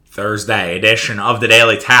Thursday edition of the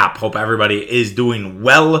Daily Tap. Hope everybody is doing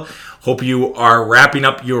well. Hope you are wrapping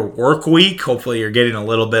up your work week. Hopefully you're getting a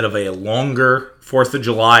little bit of a longer 4th of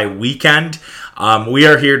July weekend. We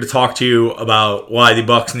are here to talk to you about why the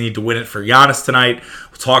Bucks need to win it for Giannis tonight.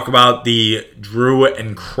 We'll talk about the Drew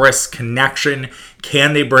and Chris connection.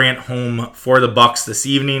 Can they bring it home for the Bucks this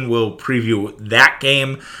evening? We'll preview that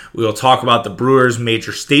game. We will talk about the Brewers'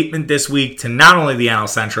 major statement this week to not only the NL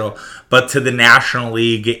Central, but to the National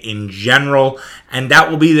League in general. And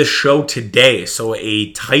that will be the show today. So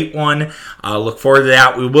a tight one. Look forward to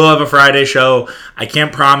that. We will have a Friday show. I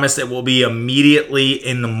can't promise it will be immediately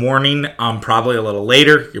in the morning. Probably a little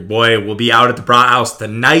later. Your boy will be out at the Brat House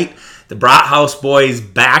tonight. The Brat House boys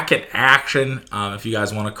back in action. If you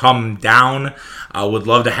guys want to come down, would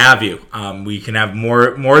love to have you. We can have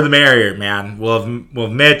more the merrier, man. We'll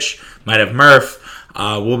have Mitch, might have Murph.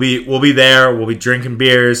 We'll be there. We'll be drinking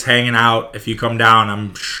beers, hanging out. If you come down,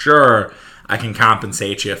 I'm sure I can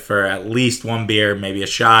compensate you for at least one beer, maybe a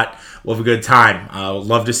shot. We'll have a good time. Would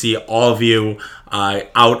love to see all of you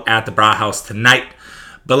out at the Brat House tonight.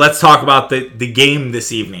 But let's talk about the game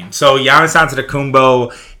this evening. So Giannis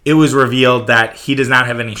Antetokounmpo, it was revealed that he does not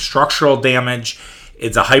have any structural damage.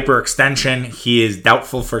 It's a hyperextension. He is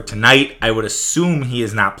doubtful for tonight. I would assume he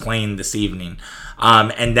is not playing this evening.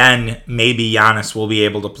 And then maybe Giannis will be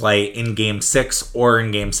able to play in Game 6 or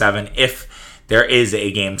in Game 7 if there is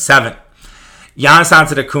a Game 7. Giannis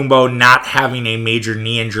Antetokounmpo not having a major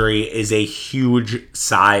knee injury is a huge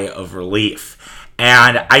sigh of relief.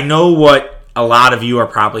 And I know what a lot of you are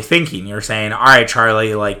probably thinking. You're saying, all right,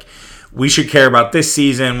 Charlie, we should care about this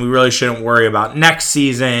season. We really shouldn't worry about next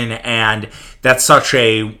season. And that's such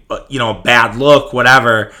a, bad look,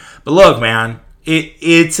 whatever. But look, man,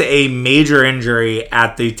 it's a major injury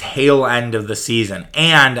at the tail end of the season.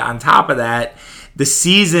 And on top of that, the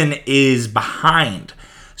season is behind.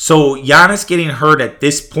 So Giannis getting hurt at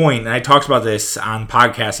this point, and I talked about this on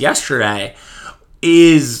podcast yesterday,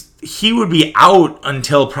 he would be out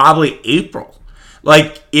until probably April.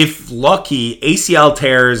 If lucky, ACL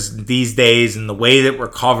tears these days and the way that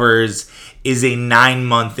recovers is a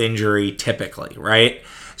 9-month injury typically, right?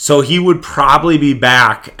 So he would probably be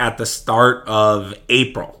back at the start of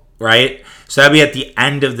April, right? So that'd be at the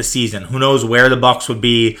end of the season. Who knows where the Bucks would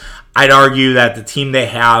be? I'd argue that the team they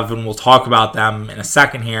have, and we'll talk about them in a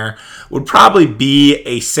second here, would probably be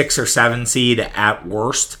a 6 or 7 seed at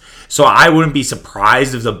worst. So I wouldn't be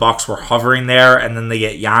surprised if the Bucks were hovering there and then they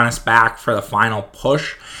get Giannis back for the final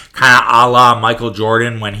push, kind of a la Michael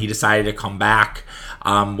Jordan when he decided to come back.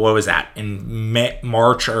 What was that? In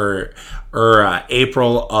March or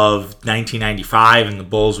April of 1995, and the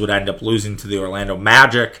Bulls would end up losing to the Orlando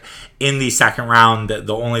Magic in the second round,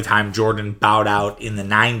 the only time Jordan bowed out in the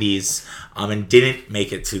 90s and didn't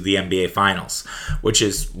make it to the NBA Finals, which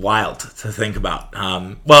is wild to think about.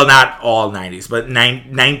 Well, not all 90s, but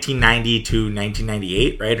 1990 to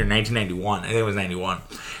 1998, right? Or 1991. I think it was 91.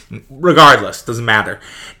 Regardless, doesn't matter.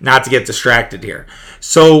 Not to get distracted here.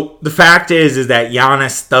 So the fact is that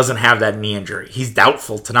Giannis doesn't have that knee injury. He's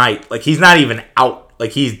doubtful tonight. He's not even out.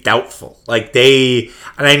 He's doubtful. And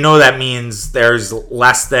I know that means there's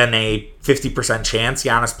less than a 50% chance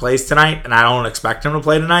Giannis plays tonight, and I don't expect him to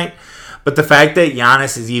play tonight. But the fact that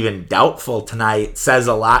Giannis is even doubtful tonight says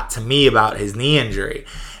a lot to me about his knee injury.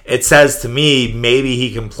 It says to me maybe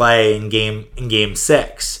he can play in game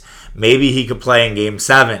 6. Maybe he could play in Game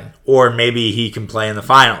 7, or maybe he can play in the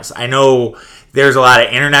finals. I know there's a lot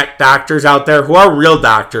of internet doctors out there who are real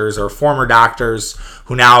doctors or former doctors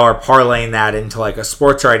who now are parlaying that into a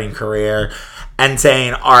sports writing career and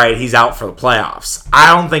saying, all right, he's out for the playoffs.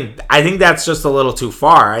 I think that's just a little too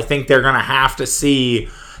far. I think they're going to have to see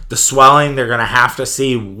the swelling. They're going to have to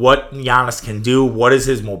see what Giannis can do. What is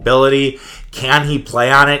his mobility? Can he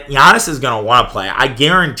play on it? Giannis is going to want to play. I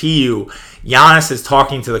guarantee you, Giannis is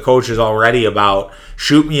talking to the coaches already about,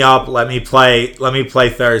 shoot me up, let me play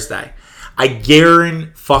Thursday. I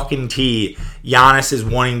guarantee Giannis is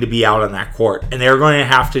wanting to be out on that court, and they're going to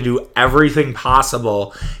have to do everything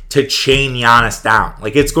possible to chain Giannis down.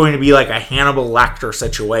 It's going to be like a Hannibal Lecter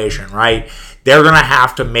situation, right? They're going to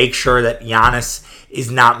have to make sure that Giannis is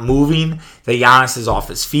not moving, that Giannis is off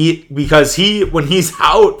his feet, because when he's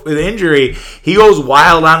out with injury, he goes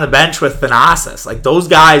wild on the bench with Thanasis. Those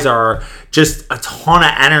guys are just a ton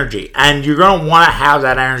of energy, and you're going to want to have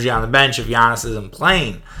that energy on the bench if Giannis isn't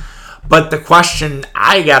playing. But the question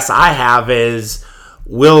I guess I have is,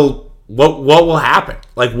 what will happen?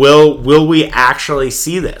 Will we actually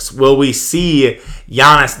see this? Will we see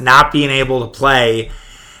Giannis not being able to play,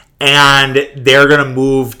 and they're going to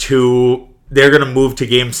move to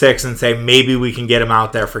Game 6 and say maybe we can get him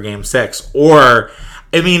out there for Game 6? Or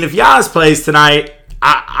I mean, if Giannis plays tonight,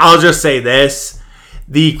 I'll just say this.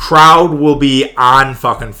 The crowd will be on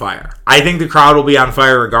fucking fire. I think the crowd will be on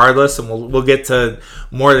fire regardless, and we'll get to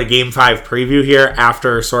more of the Game 5 preview here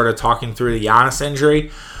after sort of talking through the Giannis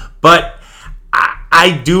injury. But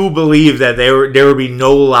I do believe that there would be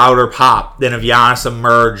no louder pop than if Giannis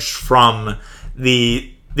emerged from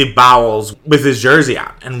the bowels with his jersey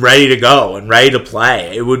on and ready to go and ready to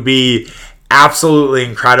play. It would be absolutely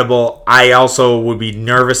incredible. I also would be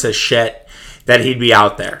nervous as shit that he'd be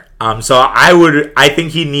out there. So I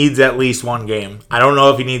think he needs at least one game. I don't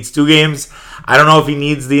know if he needs 2 games. I don't know if he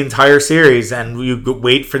needs the entire series, and you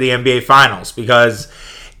wait for the NBA Finals, because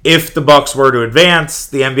if the Bucks were to advance,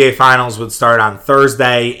 the NBA Finals would start on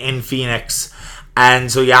Thursday in Phoenix,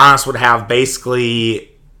 and so Giannis would have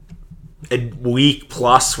basically a week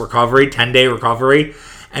plus recovery, 10-day recovery,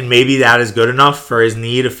 and maybe that is good enough for his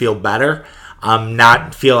knee to feel better,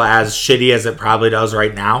 not feel as shitty as it probably does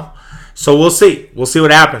right now. So we'll see. We'll see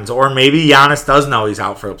what happens. Or maybe Giannis does know he's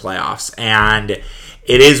out for the playoffs, and it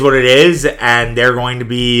is what it is, and they're going to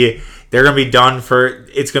be done for.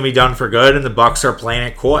 It's going to be done for good, and the Bucks are playing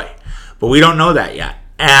it coy, but we don't know that yet.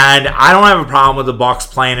 And I don't have a problem with the Bucks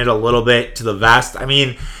playing it a little bit to the vest. I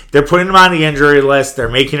mean, they're putting him on the injury list. They're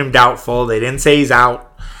making him doubtful. They didn't say he's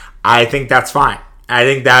out. I think that's fine. I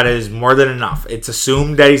think that is more than enough. It's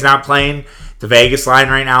assumed that he's not playing. The Vegas line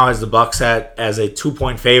right now has the Bucks as a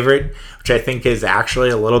 2-point favorite, which I think is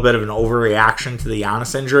actually a little bit of an overreaction to the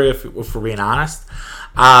Giannis injury, if we're being honest.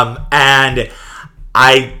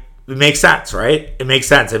 It makes sense, right? It makes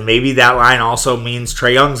sense. And maybe that line also means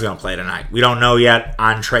Trae Young's going to play tonight. We don't know yet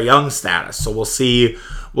on Trae Young's status, so we'll see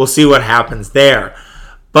what happens there.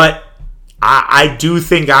 But I do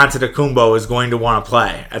think Antetokounmpo is going to want to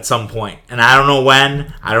play at some point. And I don't know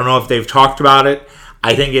when. I don't know if they've talked about it.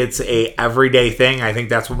 I think it's a everyday thing. I think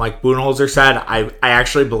that's what Mike Budenholzer said. I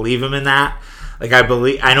actually believe him in that.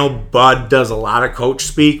 I know Bud does a lot of coach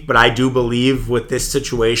speak, but I do believe with this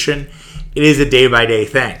situation, it is a day-by-day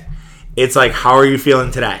thing. It's like, how are you feeling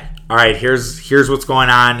today? All right, here's what's going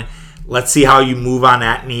on. Let's see how you move on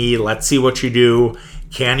that knee. Let's see what you do.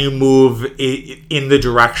 Can you move in the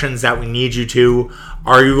directions that we need you to?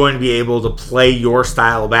 Are you going to be able to play your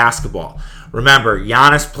style of basketball? Remember,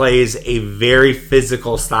 Giannis plays a very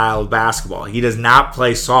physical style of basketball. He does not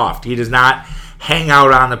play soft. He does not hang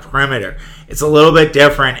out on the perimeter. It's a little bit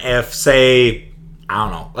different if, say, I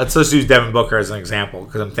don't know. Let's just use Devin Booker as an example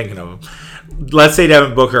because I'm thinking of him. Let's say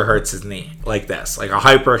Devin Booker hurts his knee like this, like a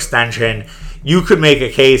hyperextension. You could make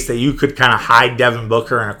a case that you could kind of hide Devin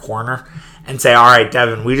Booker in a corner and say, all right,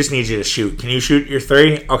 Devin, we just need you to shoot. Can you shoot your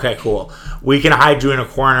 3? Okay, cool. We can hide you in a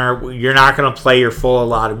corner. You're not going to play your full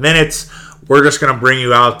allotted minutes. We're just going to bring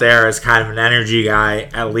you out there as kind of an energy guy,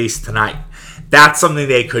 at least tonight. That's something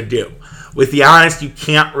they could do. With Giannis, you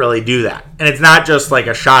can't really do that. And it's not just like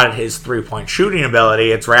a shot at his 3-point shooting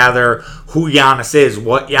ability. It's rather who Giannis is,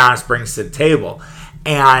 what Giannis brings to the table.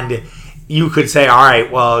 And you could say, all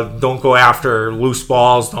right, well, don't go after loose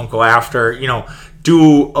balls. Don't go after,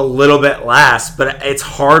 do a little bit less. But it's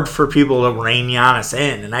hard for people to rein Giannis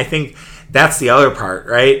in. And I think that's the other part,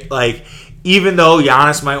 right? Like, even though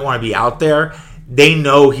Giannis might want to be out there, they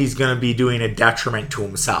know he's going to be doing a detriment to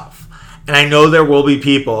himself. And I know there will be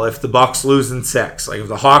people, if the Bucks lose in 6, like if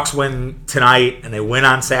the Hawks win tonight and they win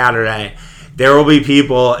on Saturday, there will be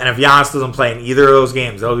people, and if Giannis doesn't play in either of those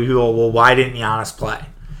games, there will be people, well, why didn't Giannis play?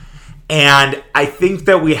 And I think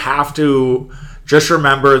that we have to just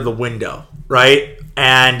remember the window, right?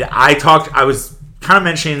 And I was kind of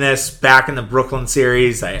mentioning this back in the Brooklyn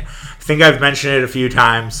series. I think I've mentioned it a few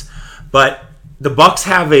times. But the Bucks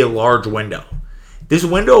have a large window. This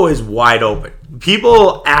window is wide open.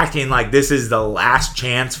 People acting like this is the last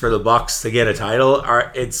chance for the Bucks to get a title,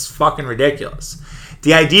 it's fucking ridiculous.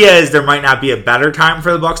 The idea is there might not be a better time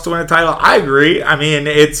for the Bucks to win a title. I agree. I mean,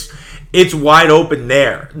 it's wide open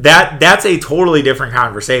there. That's a totally different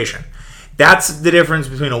conversation. That's the difference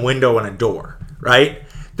between a window and a door, right?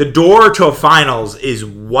 The door to a finals is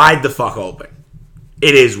wide the fuck open.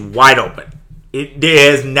 It is wide open. It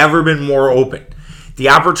has never been more open. The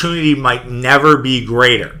opportunity might never be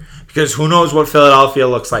greater because who knows what Philadelphia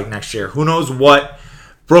looks like next year? Who knows what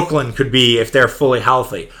Brooklyn could be if they're fully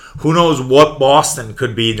healthy? Who knows what Boston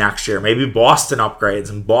could be next year? Maybe Boston upgrades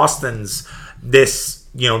and Boston's this,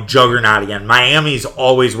 juggernaut again. Miami's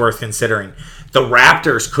always worth considering. The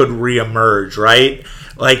Raptors could reemerge, right?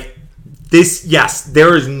 Like this, yes,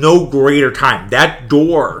 there is no greater time. That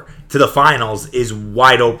door to the finals is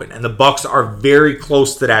wide open, and the Bucks are very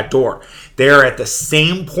close to that door. They are at the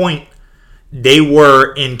same point they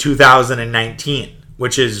were in 2019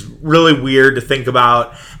 which is really weird to think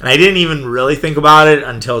about. And I didn't even really think about it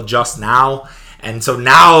until just now. And so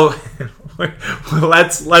now,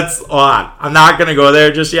 let's hold on. I'm not going to go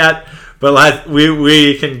there just yet, but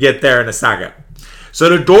we can get there in a second. So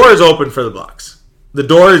the door is open for the Bucks. The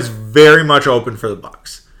door is very much open for the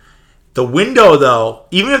Bucks. The window, though,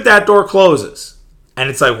 even if that door closes, and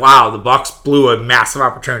it's like, wow, the Bucks blew a massive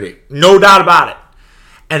opportunity, no doubt about it.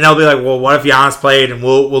 And they'll be like, well, what if Giannis played, and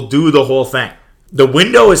we'll do the whole thing. The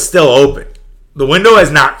window is still open. The window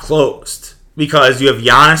has not closed because you have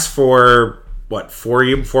Giannis for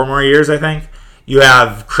 4 more years, I think. You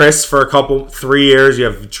have Chris for 3 years. You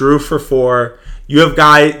have Drew for 4. You have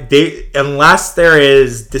unless there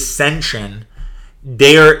is dissension,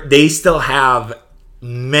 they still have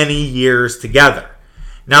many years together.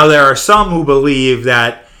 Now, there are some who believe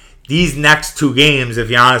that these next 2 games, if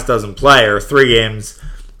Giannis doesn't play, or 3 games,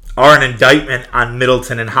 are an indictment on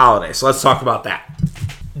Middleton and Holiday. So let's talk about that.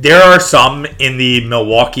 There are some in the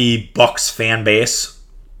Milwaukee Bucks fan base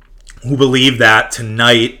who believe that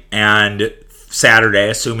tonight and Saturday,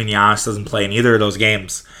 assuming Giannis doesn't play in either of those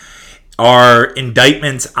games, are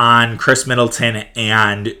indictments on Chris Middleton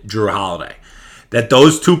and Drew Holiday. That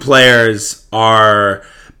those 2 players are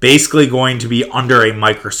basically going to be under a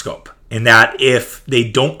microscope. And that if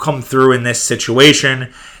they don't come through in this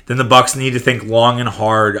situation, then the Bucks need to think long and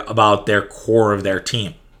hard about their core of their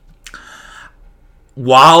team.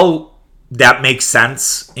 While that makes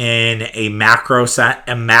sense in a macro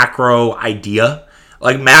idea,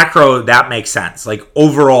 like macro, that makes sense. Like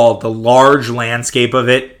overall, the large landscape of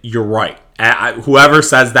it, you're right. Whoever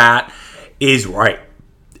says that is right.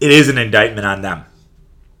 It is an indictment on them.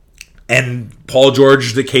 And Paul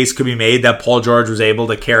George, the case could be made that Paul George was able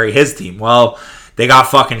to carry his team. Well, they got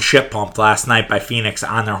fucking shit pumped last night by Phoenix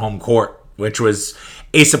on their home court, which was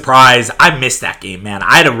a surprise. I missed that game, man.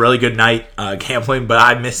 I had a really good night gambling, but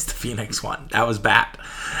I missed the Phoenix one. That was bad.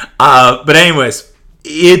 But anyways,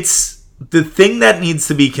 it's the thing that needs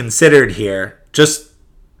to be considered here, just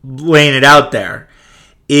laying it out there,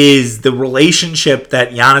 is the relationship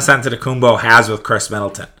that Giannis Antetokounmpo has with Chris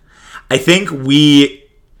Middleton. I think we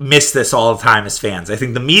miss this all the time as fans. I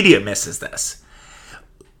think the media misses this.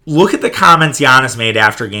 Look at the comments Giannis made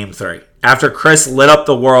after Game 3. After Chris lit up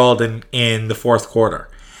the world in the fourth quarter.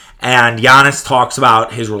 And Giannis talks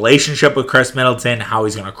about his relationship with Chris Middleton, how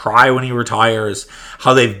he's going to cry when he retires,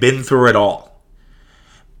 how they've been through it all.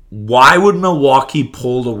 Why would Milwaukee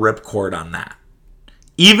pull the ripcord on that?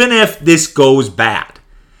 Even if this goes bad,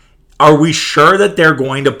 are we sure that they're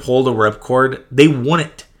going to pull the ripcord? They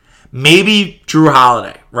wouldn't. Maybe Drew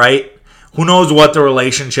Holiday, right? Who knows what the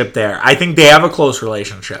relationship there. I think they have a close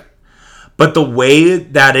relationship. But the way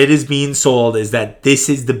that it is being sold is that this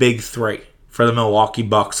is the big 3 for the Milwaukee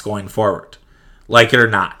Bucks going forward. Like it or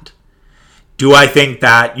not. Do I think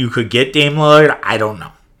that you could get Dame Lillard? I don't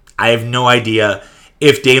know. I have no idea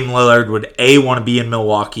if Dame Lillard would A, want to be in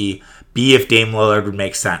Milwaukee, B, if Dame Lillard would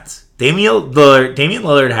make sense. Damian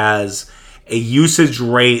Lillard has a usage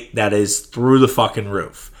rate that is through the fucking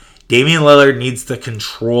roof. Damian Lillard needs to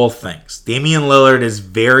control things. Damian Lillard is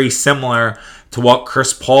very similar to what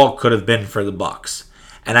Chris Paul could have been for the Bucks.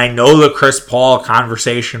 And I know the Chris Paul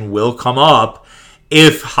conversation will come up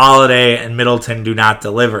if Holiday and Middleton do not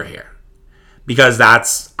deliver here. Because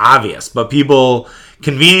that's obvious. But people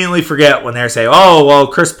conveniently forget when they say, oh, well,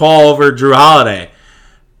 Chris Paul over Drew Holiday.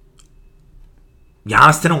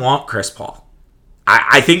 Giannis didn't want Chris Paul.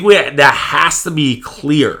 I think that has to be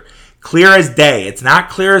clear. Clear as day. It's not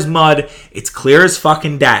clear as mud. It's clear as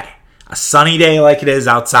fucking day. A sunny day like it is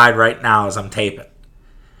outside right now as I'm taping.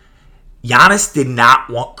 Giannis did not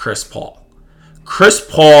want Chris Paul. Chris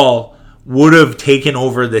Paul would have taken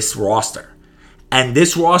over this roster. And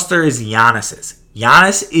this roster is Giannis's.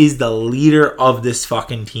 Giannis is the leader of this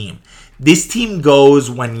fucking team. This team goes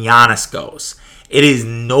when Giannis goes. It is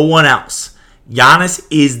no one else. Giannis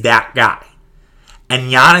is that guy.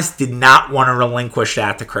 And Giannis did not want to relinquish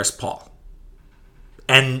that to Chris Paul.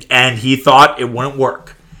 And he thought it wouldn't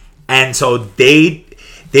work. And so they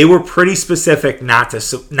were pretty specific not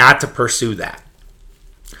to pursue that.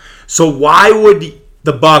 So why would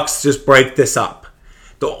the Bucks just break this up?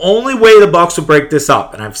 The only way the Bucks would break this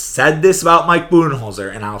up, and I've said this about Mike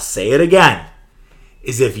Budenholzer, and I'll say it again,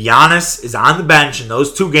 is if Giannis is on the bench in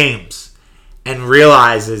those 2 games and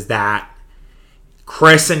realizes that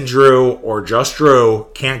Chris and Drew, or just Drew,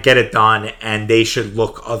 can't get it done and they should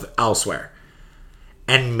look elsewhere.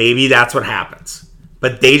 And maybe that's what happens.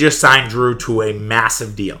 But they just signed Drew to a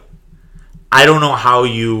massive deal. I don't know how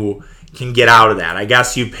you can get out of that. I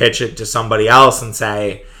guess you pitch it to somebody else and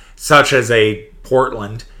say, such as a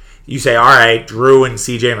Portland, You say, all right, Drew and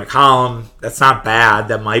CJ McCollum, that's not bad.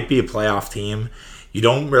 That might be a playoff team. You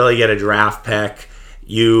don't really get a draft pick.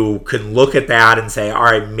 You can look at that and say, all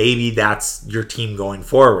right, maybe that's your team going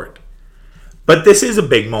forward. But this is a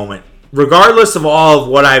big moment. Regardless of all of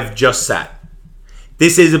what I've just said,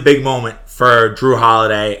 this is a big moment for Drew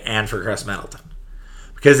Holiday and for Chris Middleton.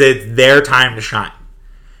 Because it's their time to shine.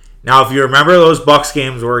 Now, if you remember those Bucks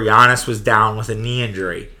games where Giannis was down with a knee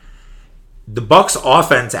injury, the Bucks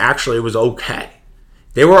offense actually was okay.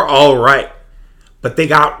 They were all right. But they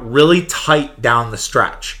got really tight down the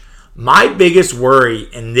stretch. My biggest worry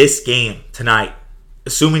in this game tonight,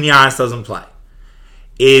 assuming Giannis doesn't play,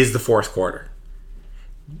 is the fourth quarter.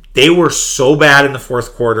 They were so bad in the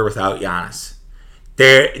fourth quarter without Giannis.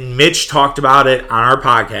 Mitch talked about it on our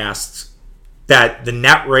podcasts, that the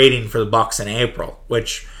net rating for the Bucks in April,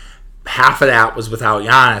 which half of that was without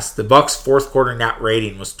Giannis, the Bucks' fourth quarter net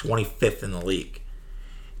rating was 25th in the league.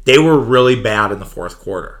 They were really bad in the fourth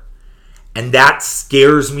quarter. And that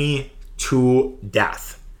scares me to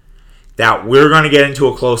death. That we're going to get into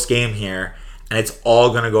a close game here, and it's all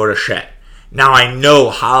going to go to shit. Now, I know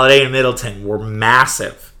Holiday and Middleton were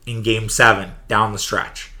massive in Game 7 down the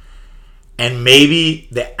stretch. And maybe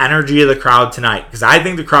the energy of the crowd tonight, because I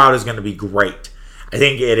think the crowd is going to be great. I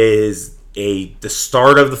think it is the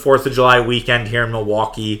start of the 4th of July weekend here in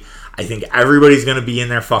Milwaukee. I think everybody's going to be in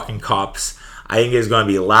their fucking cups. I think it's going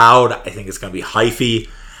to be loud. I think it's going to be hyphy.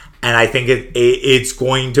 And I think it's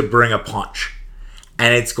going to bring a punch.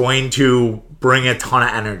 And it's going to bring a ton of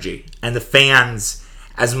energy. And the fans,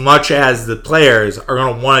 as much as the players, are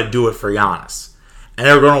going to want to do it for Giannis. And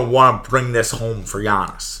they're going to want to bring this home for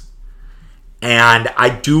Giannis. And I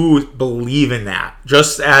do believe in that.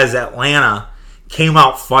 Just as Atlanta came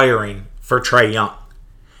out firing for Trae Young.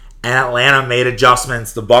 And Atlanta made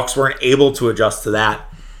adjustments. The Bucks weren't able to adjust to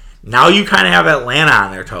that. Now you kind of have Atlanta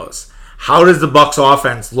on their toes. How does the Bucks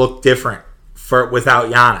offense look different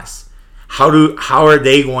without Giannis? How are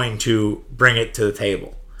they going to bring it to the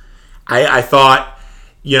table? I thought,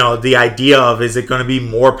 the idea of, is it going to be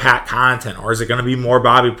more Pat Connaughton, or is it going to be more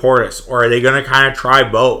Bobby Portis, or are they going to kind of try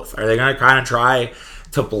both? Are they going to kind of try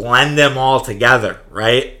to blend them all together,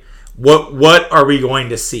 right? What are we going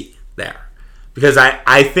to see there? Because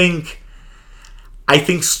I think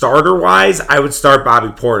starter-wise, I would start Bobby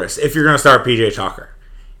Portis if you're going to start PJ Tucker.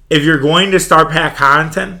 If you're going to start Pat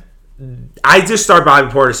Connaughton, I just start Bobby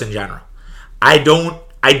Portis in general. I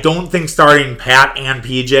don't think starting Pat and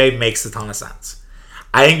PJ makes a ton of sense.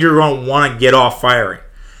 I think you're going to want to get off firing.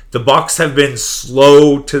 The Bucks have been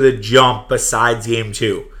slow to the jump besides Game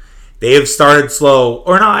 2. They have started slow.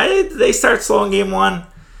 Or no, they start slow in Game 1.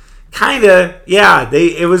 Kind of, yeah.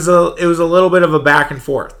 It was a little bit of a back and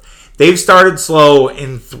forth. They've started slow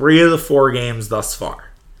in 3 of the 4 games thus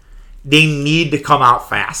far. They need to come out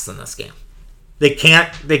fast in this game. They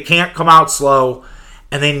can't come out slow,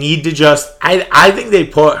 and they need to just, I think they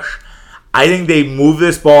push. I think they move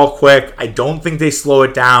this ball quick. I don't think they slow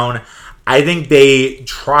it down. I think they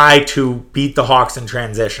try to beat the Hawks in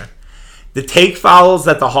transition. The take fouls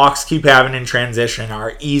that the Hawks keep having in transition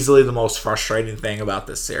are easily the most frustrating thing about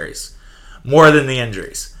this series. More than the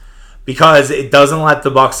injuries. Because it doesn't let the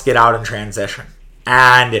Bucks get out in transition.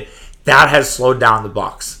 And that has slowed down the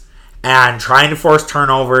Bucks. And trying to force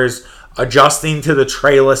turnovers, adjusting to the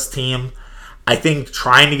Trae-less team. I think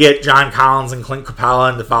trying to get John Collins and Clint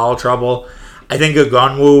Capella into foul trouble. I think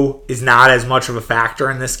Ogunwu is not as much of a factor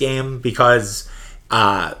in this game because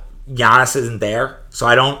Giannis isn't there. So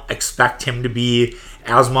I don't expect him to be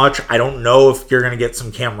as much. I don't know if you're going to get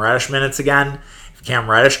some Cam Reddish minutes again. If Cam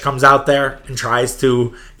Reddish comes out there and tries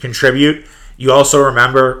to contribute. You also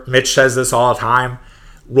remember, Mitch says this all the time,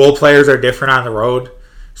 role players are different on the road.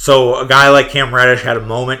 So a guy like Cam Reddish had a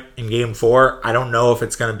moment in Game 4. I don't know if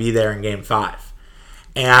it's going to be there in Game 5.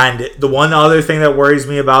 And the one other thing that worries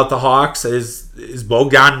me about the Hawks is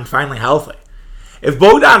Bogdan finally healthy. If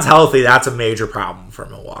Bogdan's healthy, that's a major problem for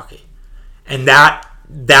Milwaukee. And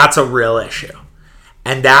that's a real issue.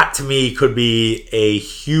 And that, to me, could be a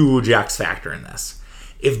huge X factor in this.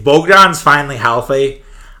 If Bogdan's finally healthy,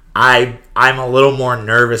 I'm a little more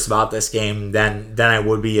nervous about this game than I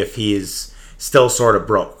would be if he's still sort of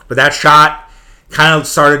broke. But that shot kind of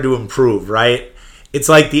started to improve, right? It's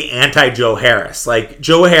like the anti-Joe Harris. Like,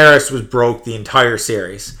 Joe Harris was broke the entire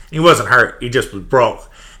series. He wasn't hurt. He just was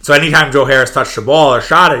broke. So anytime Joe Harris touched the ball or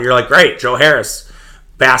shot it, you're like, great, Joe Harris,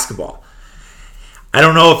 basketball. I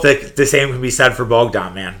don't know if the same can be said for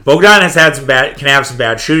Bogdan, man. Bogdan can have some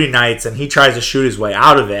bad shooting nights, and he tries to shoot his way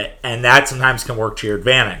out of it, and that sometimes can work to your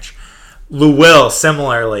advantage. Lou Will,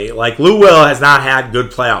 similarly. Like, Lou Will has not had good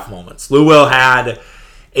playoff moments. Lou Will had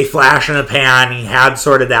a flash in the pan. He had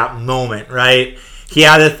sort of that moment, right? He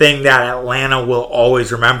had a thing that Atlanta will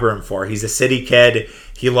always remember him for. He's a city kid.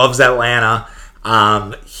 He loves Atlanta.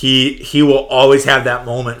 He will always have that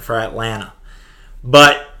moment for Atlanta.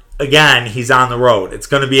 But again, he's on the road. It's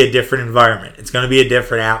going to be a different environment. It's going to be a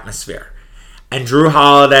different atmosphere. And Jrue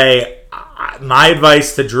Holiday, my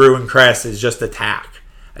advice to Jrue and Chris is just attack.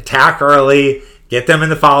 Attack early. Get them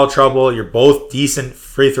into foul trouble. You're both decent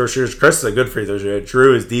free throw shooters. Chris is a good free throw shooter.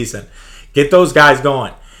 Jrue is decent. Get those guys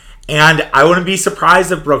going. And I wouldn't be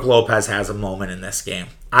surprised if Brook Lopez has a moment in this game.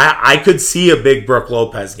 I could see a big Brook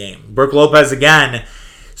Lopez game. Brook Lopez, again,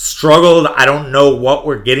 struggled. I don't know what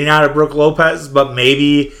we're getting out of Brook Lopez, but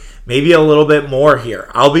maybe a little bit more here.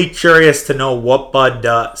 I'll be curious to know what Bud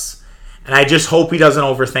does. And I just hope he doesn't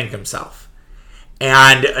overthink himself.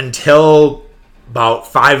 And until about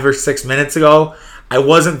 5 or 6 minutes ago, I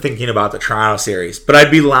wasn't thinking about the Toronto series. But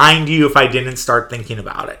I'd be lying to you if I didn't start thinking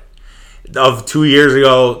about it. Of 2 years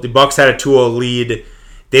ago, the Bucks had a 2-0 lead.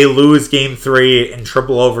 They lose Game 3 in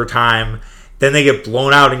triple overtime. Then they get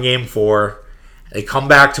blown out in Game 4. They come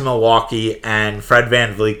back to Milwaukee, and Fred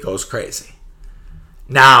VanVleet goes crazy.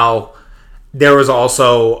 Now, there was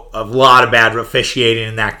also a lot of bad officiating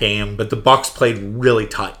in that game, but the Bucks played really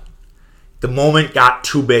tight. The moment got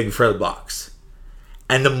too big for the Bucks.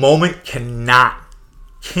 And the moment cannot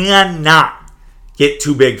get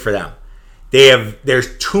too big for them. They're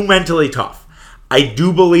too mentally tough. I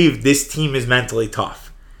do believe this team is mentally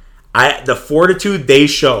tough. The fortitude they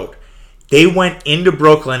showed. They went into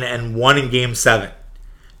Brooklyn and won in Game 7.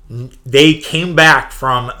 They came back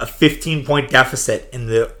from a 15-point deficit in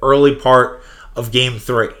the early part of Game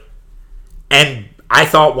 3. And I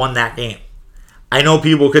thought won that game. I know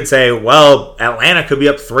people could say, well, Atlanta could be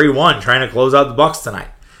up 3-1 trying to close out the Bucks tonight.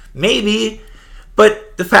 Maybe.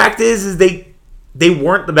 But the fact is they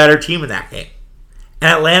weren't the better team in that game.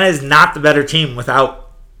 And Atlanta is not the better team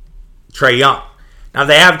without Trae Young. Now, if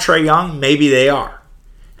they have Trae Young, maybe they are.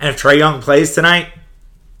 And if Trae Young plays tonight,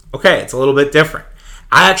 okay, it's a little bit different.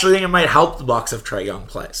 I actually think it might help the Bucks if Trae Young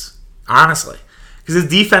plays. Honestly. Because his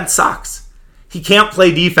defense sucks. He can't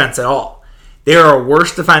play defense at all. They are a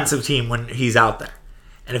worse defensive team when he's out there.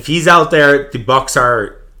 And if he's out there, the Bucks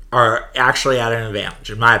are actually at an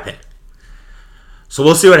advantage, in my opinion. So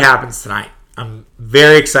we'll see what happens tonight. I'm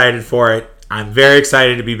very excited for it. I'm very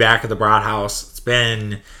excited to be back at the Brat House. It's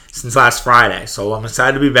been since last Friday, so I'm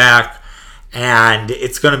excited to be back. And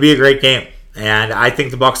it's going to be a great game. And I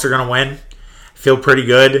think the Bucks are going to win. I feel pretty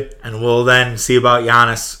good. And we'll then see about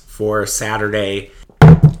Giannis for Saturday.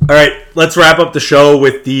 All right, let's wrap up the show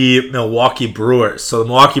with the Milwaukee Brewers. So the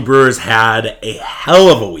Milwaukee Brewers had a hell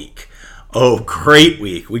of a week. Oh, great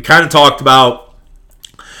week. We kind of talked about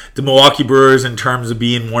the Milwaukee Brewers in terms of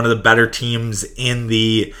being one of the better teams in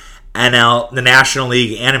the the National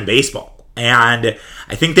League, and in baseball. And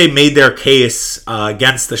I think they made their case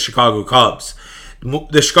against the Chicago Cubs.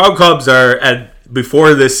 The Chicago Cubs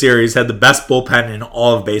before this series, had the best bullpen in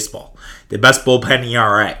all of baseball. The best bullpen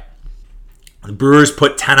ERA. The Brewers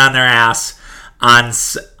put 10 on their ass on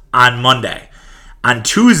Monday. On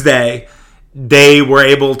Tuesday, they were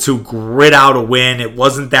able to grit out a win. It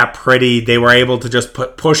wasn't that pretty. They were able to just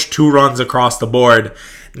push 2 runs across the board,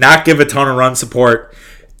 not give a ton of run support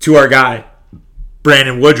to our guy,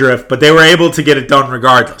 Brandon Woodruff, but they were able to get it done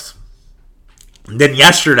regardless. And then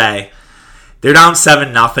yesterday, they're down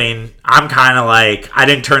 7-0. I'm kind of like, I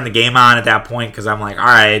didn't turn the game on at that point because I'm like, all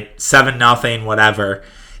right, 7-0, whatever.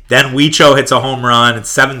 Then Weicho hits a home run.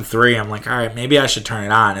 It's 7-3. I'm like, all right, maybe I should turn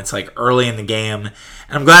it on. It's like early in the game.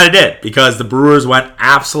 And I'm glad I did because the Brewers went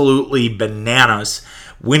absolutely bananas,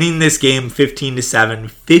 winning this game 15-7.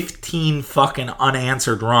 15 fucking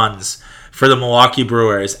unanswered runs for the Milwaukee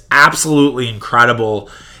Brewers. Absolutely incredible.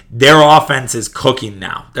 Their offense is cooking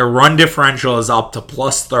now. Their run differential is up to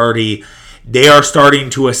plus 30. They are starting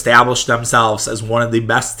to establish themselves as one of the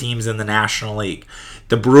best teams in the National League.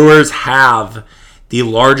 The Brewers have the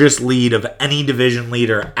largest lead of any division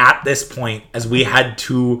leader at this point as we head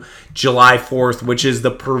to July 4th, which is the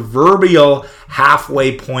proverbial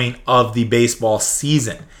halfway point of the baseball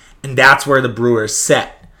season. And that's where the Brewers sit.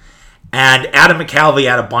 And Adam McCalvy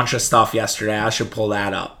had a bunch of stuff yesterday. I should pull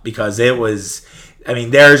that up because it was,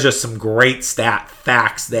 there's just some great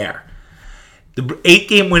facts there. The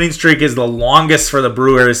 8-game winning streak is the longest for the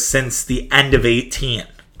Brewers since the end of 18.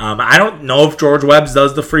 I don't know if George Webbs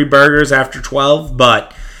does the free burgers after 12,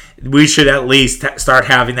 but we should at least start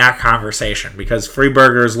having that conversation because free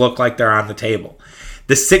burgers look like they're on the table.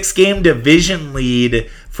 The 6-game division lead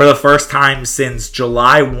for the first time since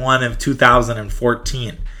July 1 of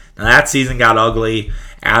 2014. And that season got ugly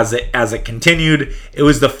as it continued. It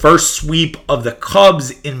was the first sweep of the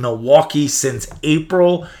Cubs in Milwaukee since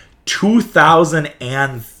April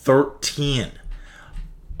 2013.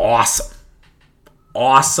 Awesome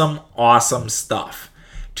stuff.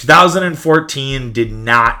 2014 did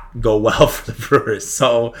not go well for the Brewers,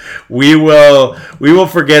 so we will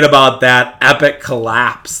forget about that epic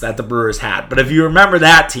collapse that the Brewers had. But if you remember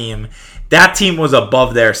that team was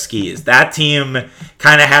above their skis. That team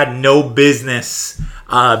kind of had no business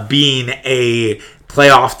being a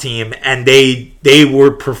playoff team, and they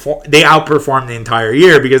outperformed the entire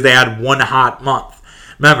year because they had one hot month.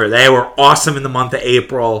 Remember, they were awesome in the month of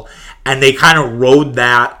April, and they kind of rode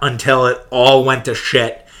that until it all went to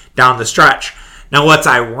shit down the stretch. Now, what's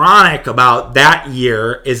ironic about that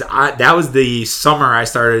year is that was the summer I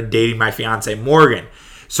started dating my fiance Morgan.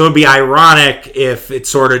 So it'd be ironic if it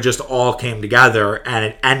sort of just all came together and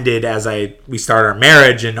it ended as we started our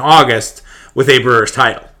marriage in August with a Brewers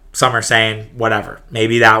title. Some are saying whatever,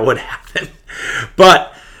 maybe that would happen.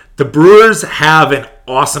 But the Brewers have an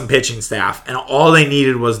awesome pitching staff, and all they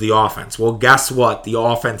needed was the offense. Well, guess what? The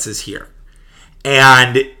offense is here.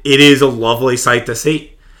 And it is a lovely sight to see.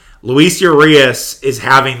 Luis Urias is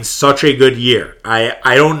having such a good year.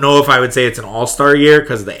 I don't know if I would say it's an all-star year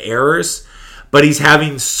because of the errors, but he's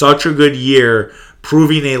having such a good year,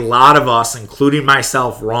 proving a lot of us, including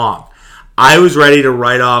myself, wrong. I was ready to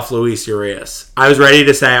write off Luis Urias. I was ready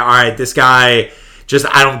to say, all right, this guy,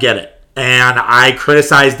 I don't get it. And I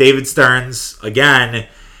criticized David Stearns. Again,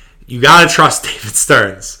 you got to trust David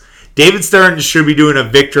Stearns. David Stearns should be doing a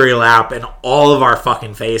victory lap in all of our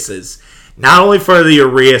fucking faces. Not only for the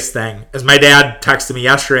Urias thing. As my dad texted me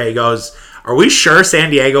yesterday, he goes, are we sure San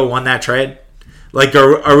Diego won that trade? Like,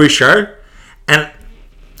 are we sure? And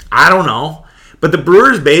I don't know. But the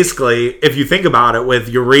Brewers basically, if you think about it, with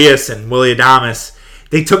Urias and Willy Adames,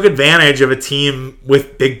 they took advantage of a team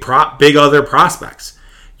with big other prospects.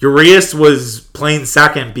 Urias was playing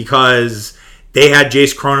second because they had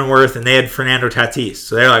Jace Cronenworth and they had Fernando Tatis.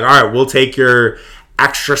 So they're like, all right, we'll take your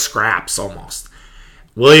extra scraps almost.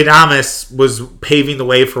 Willy Adames was paving the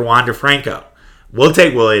way for Wander Franco. We'll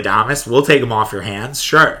take Willy Adames. We'll take him off your hands.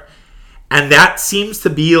 Sure. And that seems to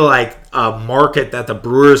be like a market that the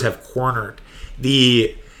Brewers have cornered.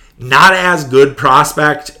 The not as good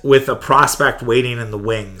prospect with a prospect waiting in the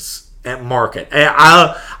wings at market.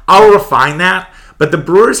 I'll refine that. But the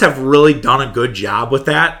Brewers have really done a good job with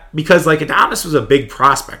that because like Adames was a big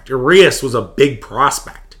prospect. Urias was a big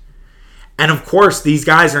prospect. And of course, these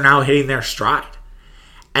guys are now hitting their stride.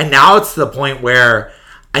 And now it's to the point where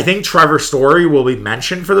I think Trevor Story will be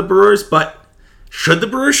mentioned for the Brewers, but should the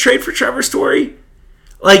Brewers trade for Trevor Story?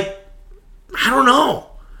 Like, I don't know.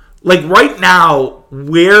 Like, right now,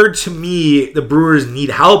 where to me the Brewers need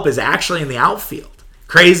help is actually in the outfield.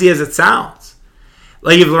 Crazy as it sounds.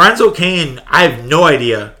 Like, if Lorenzo Cain, I have no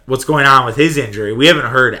idea what's going on with his injury. We haven't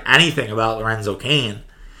heard anything about Lorenzo Cain.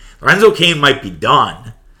 Lorenzo Cain might be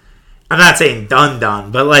done. I'm not saying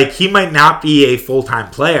done, but like he might not be a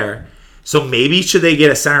full-time player. So maybe should they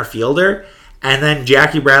get a center fielder and then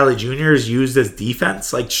Jackie Bradley Jr. is used as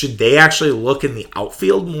defense? Like should they actually look in the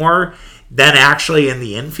outfield more than actually in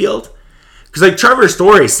the infield? Because like Trevor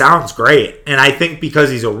Story sounds great. And I think because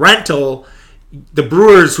he's a rental, the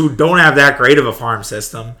Brewers who don't have that great of a farm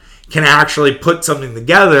system can actually put something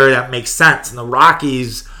together that makes sense. And the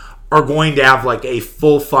Rockies are going to have like a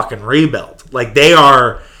full fucking rebuild. Like they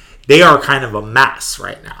are kind of a mess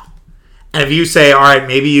right now. And if you say, all right,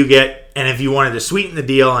 maybe you get, and if you wanted to sweeten the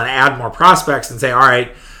deal and add more prospects and say, all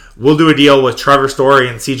right, we'll do a deal with Trevor Story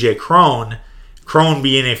and CJ Cron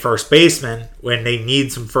being a first baseman when they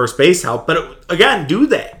need some first base help. But again, do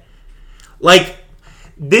they? Like,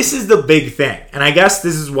 this is the big thing. And I guess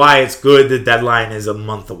this is why it's good the deadline is a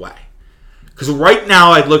month away. Because right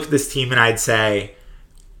now I'd look at this team and I'd say,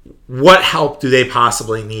 what help do they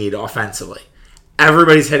possibly need offensively?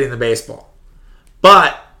 Everybody's hitting the baseball.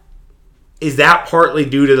 But is that partly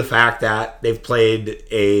due to the fact that they've played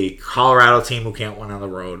a Colorado team who can't win on the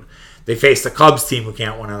road? They faced a Cubs team who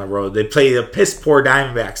can't win on the road. They played a piss-poor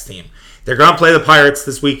Diamondbacks team. They're going to play the Pirates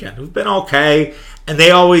this weekend, who've been okay, and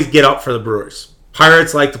they always get up for the Brewers.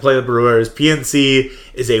 Pirates like to play the Brewers. PNC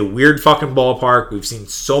is a weird fucking ballpark. We've seen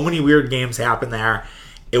so many weird games happen there.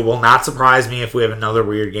 It will not surprise me if we have another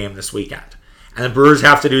weird game this weekend. And the Brewers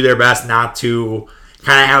have to do their best not to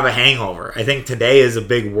kind of have a hangover. I think today is a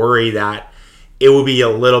big worry that it will be a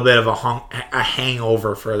little bit of a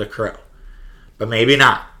hangover for the crew. But maybe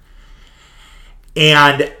not.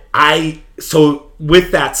 And so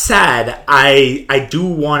with that said, I do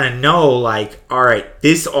want to know, like, all right,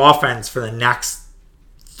 this offense for the next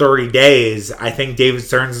 30 days, I think David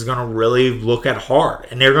Stearns is going to really look at hard.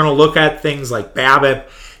 And they're going to look at things like BABIP.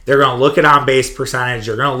 They're going to look at on-base percentage.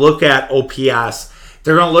 They're going to look at OPS.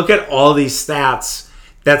 They're going to look at all these stats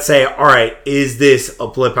that say, all right, is this a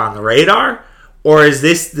blip on the radar? Or is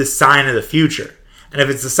this the sign of the future? And if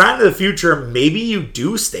it's the sign of the future, maybe you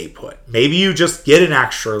do stay put. Maybe you just get an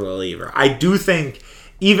extra reliever. I do think,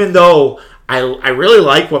 even though I really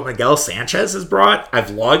like what Miguel Sanchez has brought, I've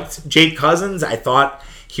loved Jake Cousins. I thought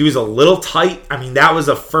he was a little tight. I mean, that was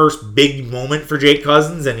a first big moment for Jake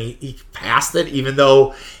Cousins, and he passed it, even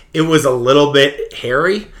though it was a little bit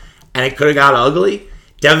hairy, and it could have got ugly.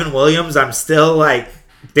 Devin Williams, I'm still like,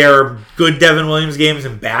 there are good Devin Williams games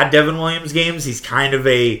and bad Devin Williams games. He's kind of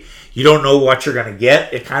you don't know what you're going to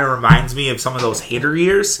get. It kind of reminds me of some of those hater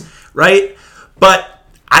years, right? But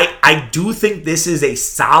I do think this is a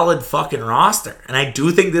solid fucking roster. And I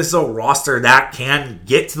do think this is a roster that can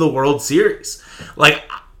get to the World Series. Like,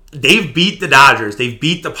 they've beat the Dodgers. They've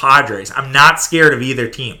beat the Padres. I'm not scared of either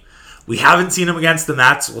team. We haven't seen them against the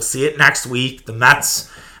Mets. We'll see it next week. The Mets,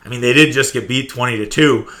 I mean, they did just get beat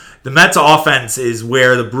 20-2. The Mets offense is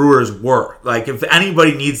where the Brewers were. Like, if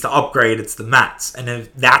anybody needs to upgrade, it's the Mets. And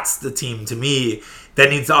if that's the team, to me, that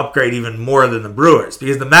needs to upgrade even more than the Brewers.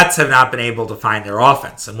 Because the Mets have not been able to find their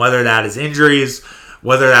offense. And whether that is injuries,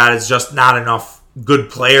 whether that is just not enough good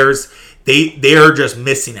players, they are just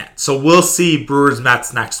missing it. So we'll see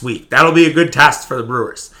Brewers-Mets next week. That'll be a good test for the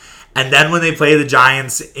Brewers. And then when they play the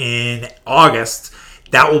Giants in August,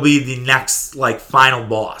 that will be the next, like, final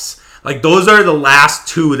boss. Like, those are the last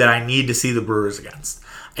two that I need to see the Brewers against.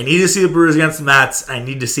 I need to see the Brewers against the Mets. I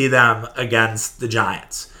need to see them against the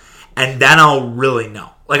Giants. And then I'll really know.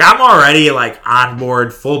 Like, I'm already, like, on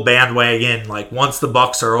board, full bandwagon. Like, once the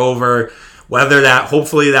Bucks are over,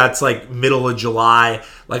 hopefully that's, like, middle of July.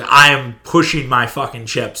 Like, I am pushing my fucking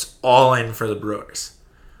chips all in for the Brewers.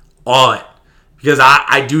 All in. Because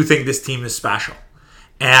I do think this team is special.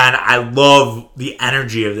 And I love the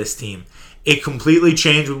energy of this team. It completely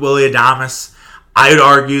changed with Willy Adames. I would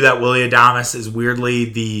argue that Willy Adames is weirdly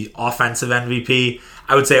the offensive MVP.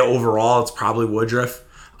 I would say overall it's probably Woodruff.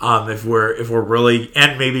 If we're really,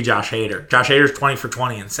 and maybe Josh Hader. Josh Hader's 20 for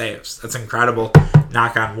 20 in saves. That's incredible.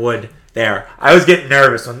 Knock on wood there. I was getting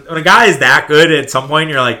nervous when a guy is that good. At some point,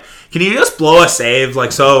 you're like, can you just blow a save?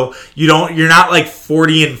 Like, so you're not like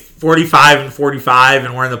 40 and 45 and 45,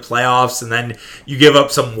 and we're in the playoffs, and then you give up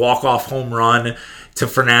some walk-off home run to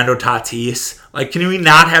Fernando Tatis. Like, can we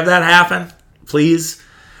not have that happen, please?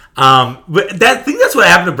 But I think that's what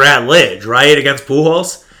happened to Brad Lidge, right, against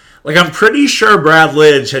Pujols. Like, I'm pretty sure Brad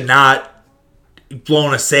Lidge had not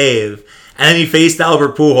blown a save, and then he faced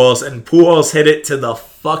Albert Pujols, and Pujols hit it to the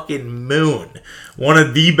fucking moon. One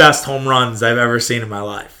of the best home runs I've ever seen in my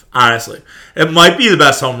life, honestly. It might be the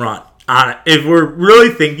best home run. If we're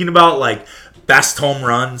really thinking about, like, best home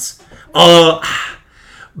runs,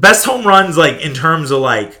 best home runs, like, in terms of,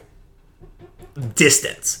 like,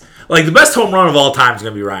 distance. Like, the best home run of all time is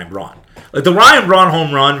going to be Ryan Braun. Like, the Ryan Braun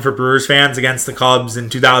home run for Brewers fans against the Cubs in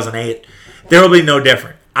 2008, there will be no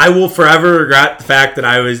different. I will forever regret the fact that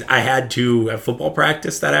I had to have football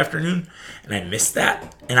practice that afternoon, and I missed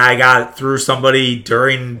that. And I got through somebody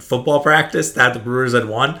during football practice that the Brewers had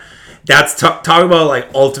won. That's talk about, like,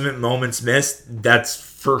 ultimate moments missed. That's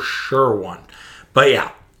for sure one. But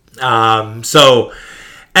yeah. So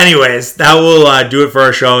anyways, that will do it for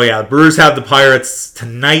our show. Yeah, the Brewers have the Pirates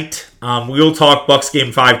tonight. We will talk Bucks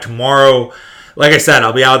Game 5 tomorrow. Like I said,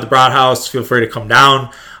 I'll be out at the Broad House. Feel free to come down.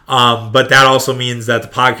 But that also means that the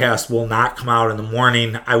podcast will not come out in the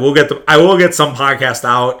morning. I will get some podcast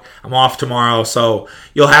out. I'm off tomorrow, so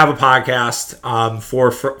you'll have a podcast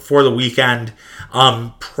for the weekend.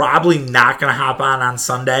 Probably not going to hop on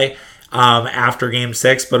Sunday after Game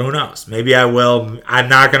 6, but who knows? Maybe I will. I'm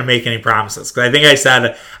not going to make any promises, because I think I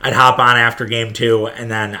said I'd hop on after Game 2,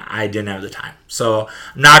 and then I didn't have the time. So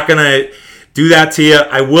I'm not going to do that to you.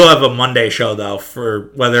 I will have a Monday show, though,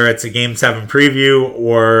 for whether it's a Game 7 preview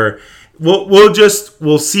or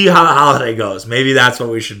we'll see how the holiday goes. Maybe that's what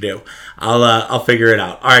we should do. I'll figure it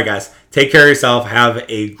out. All right, guys. Take care of yourself. Have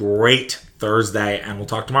a great Thursday, and we'll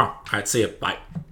talk tomorrow. All right, see you. Bye.